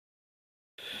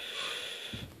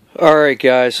Alright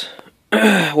guys,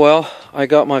 well, I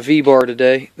got my V-Bar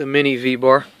today, the mini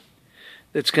V-Bar,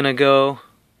 that's going to go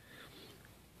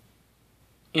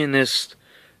in this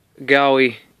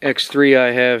Gaui X3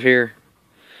 I have here.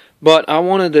 But I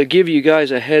wanted to give you guys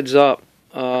a heads up.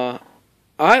 I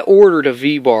ordered a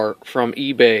V-Bar from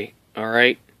eBay,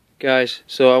 alright guys,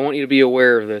 so I want you to be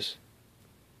aware of this.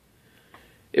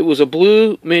 It was a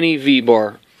blue mini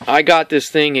V-Bar. I got this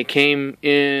thing, it came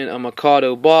in a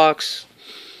Mikado box.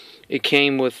 It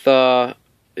came with,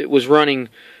 it was running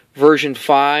version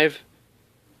 5,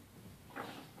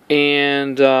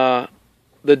 and the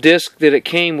disc that it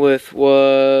came with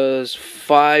was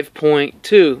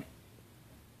 5.2,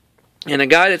 and the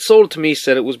guy that sold it to me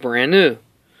said it was brand new.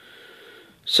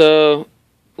 So,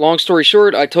 long story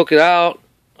short, I took it out,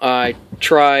 I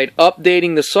tried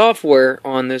updating the software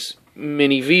on this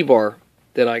mini V-Bar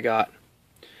that I got,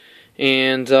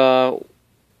 and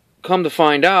come to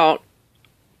find out,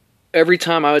 every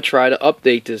time I would try to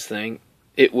update this thing,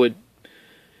 it would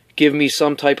give me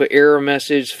some type of error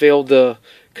message, failed to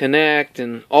connect,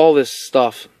 and all this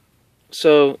stuff.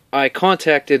 So I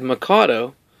contacted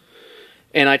Mikado,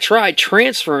 and I tried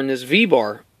transferring this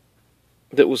V-Bar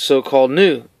that was so-called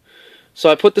new. So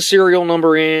I put the serial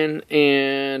number in,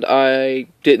 and I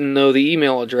didn't know the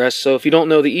email address. So if you don't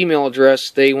know the email address,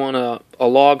 they want a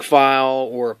log file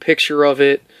or a picture of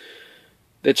it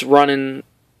that's running,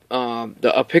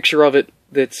 a picture of it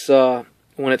that's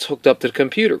when it's hooked up to the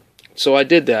computer. So I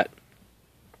did that.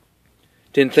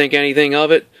 Didn't think anything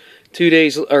of it. 2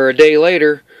 days or a day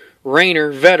later,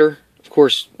 Rainer Vetter, of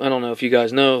course, I don't know if you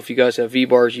guys know, if you guys have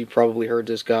V-Bars, you probably heard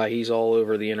this guy. He's all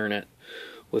over the internet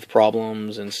with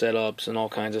problems and setups and all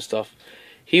kinds of stuff.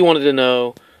 He wanted to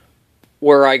know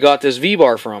where I got this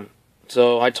V-Bar from.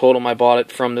 So I told him I bought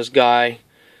it from this guy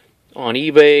on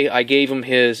eBay. I gave him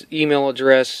his email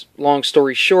address. Long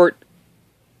story short,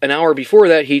 an hour before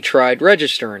that, he tried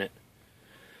registering it.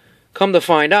 Come to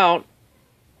find out,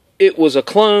 it was a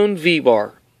clone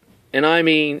V-Bar. And I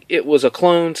mean, it was a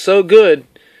clone so good,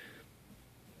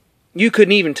 you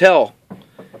couldn't even tell.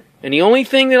 And the only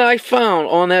thing that I found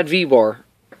on that V-Bar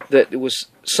that was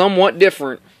somewhat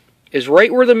different is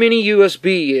right where the mini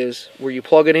USB is, where you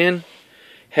plug it in,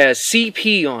 has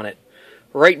CP on it,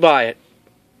 right by it.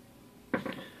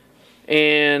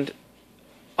 And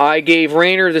I gave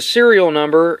Rainer the serial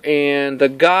number, and the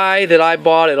guy that I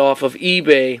bought it off of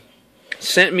eBay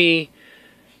sent me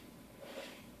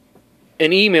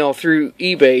an email through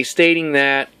eBay stating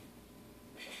that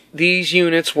these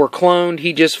units were cloned.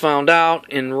 He just found out,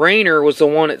 and Rainer was the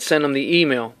one that sent him the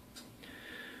email.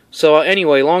 So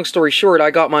anyway, long story short,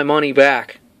 I got my money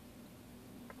back.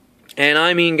 And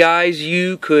I mean, guys,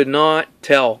 you could not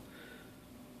tell.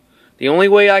 The only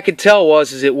way I could tell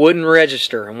is it wouldn't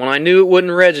register. And when I knew it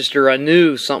wouldn't register, I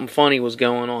knew something funny was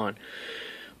going on.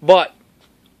 But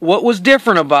what was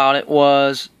different about it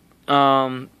was,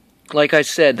 like I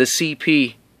said, the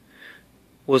CP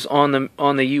was on the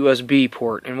USB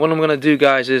port. And what I'm going to do,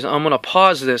 guys, is I'm going to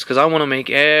pause this because I want to make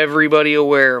everybody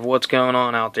aware of what's going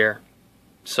on out there.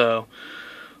 So,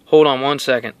 hold on one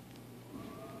second.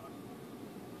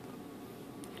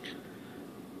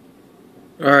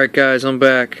 Alright guys, I'm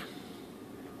back.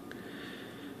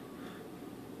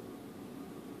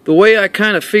 The way I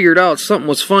kind of figured out something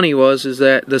was funny is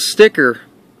that the sticker,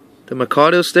 the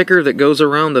Mikado sticker that goes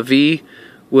around the V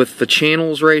with the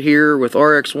channels right here with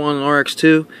RX1 and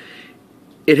RX2,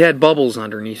 it had bubbles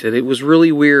underneath it. It was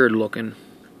really weird looking.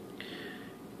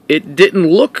 It didn't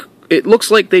look, it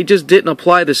looks like they just didn't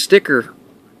apply the sticker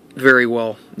very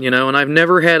well, you know, and I've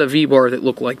never had a V-Bar that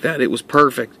looked like that. It was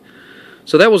perfect.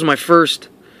 So that was my first,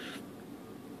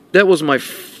 that was my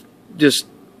just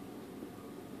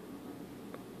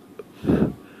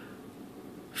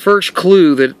first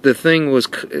clue that the thing was,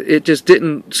 it just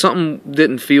didn't, something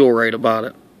didn't feel right about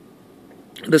it.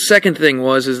 The second thing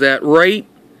is that right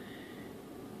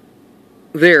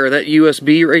there, that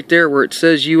USB right there where it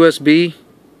says USB,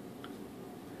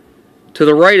 to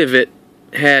the right of it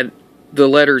had the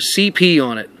letters CP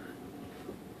on it.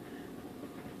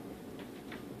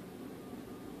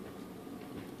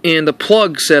 And the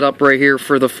plug set up right here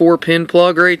for the 4-pin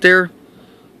plug right there,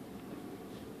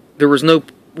 there was no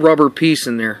rubber piece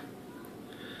in there.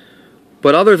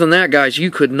 But other than that, guys, you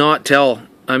could not tell.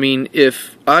 I mean,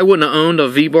 if I wouldn't have owned a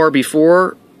V-Bar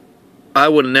before, I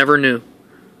would have never knew.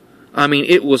 I mean,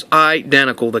 it was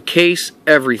identical. The case,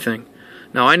 everything.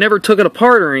 Now, I never took it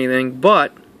apart or anything,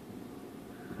 but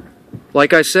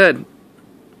like I said,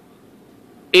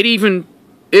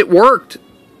 it worked.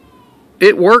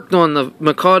 It worked on the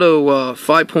Mikado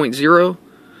 5.0,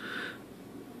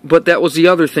 but that was the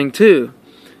other thing too.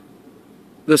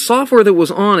 the software that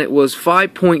was on it was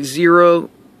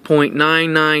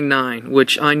 5.0.999,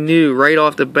 which I knew right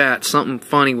off the bat something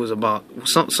funny was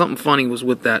something funny was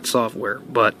with that software.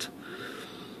 But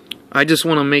I just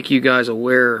want to make you guys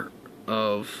aware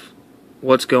of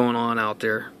what's going on out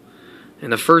there.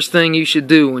 And the first thing you should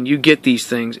do when you get these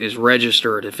things is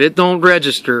register it. If it don't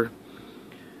register,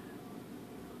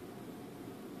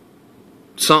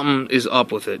 something is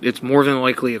up with it. It's more than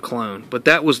likely a clone. But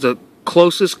that was the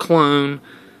closest clone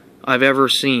I've ever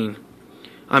seen.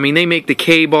 I mean, they make the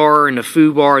K-bar and the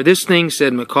Vbar. This thing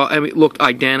said Mikado. I mean, it looked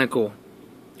identical.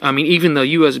 I mean, even the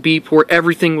USB port,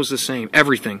 everything was the same.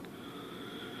 Everything.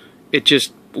 It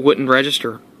just wouldn't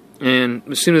register. And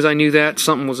as soon as I knew that,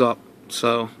 something was up.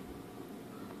 So,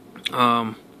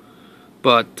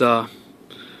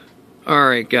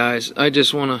 alright guys, I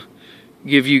just want to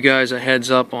give you guys a heads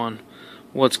up on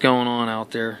what's going on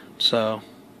out there. So,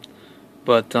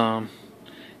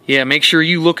 yeah, make sure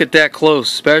you look at that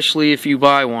close, especially if you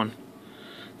buy one.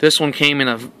 This one came in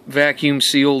a vacuum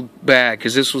sealed bag,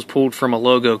 because this was pulled from a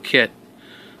logo kit.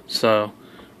 So,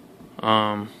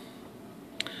 alright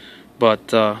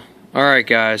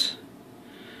guys,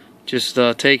 just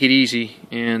take it easy,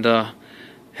 and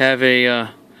have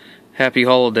a happy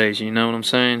holidays, you know what I'm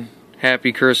saying?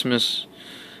 Happy Christmas,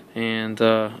 and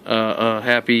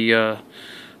happy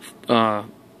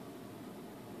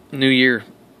New Year.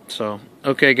 So,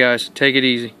 okay guys, take it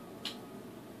easy.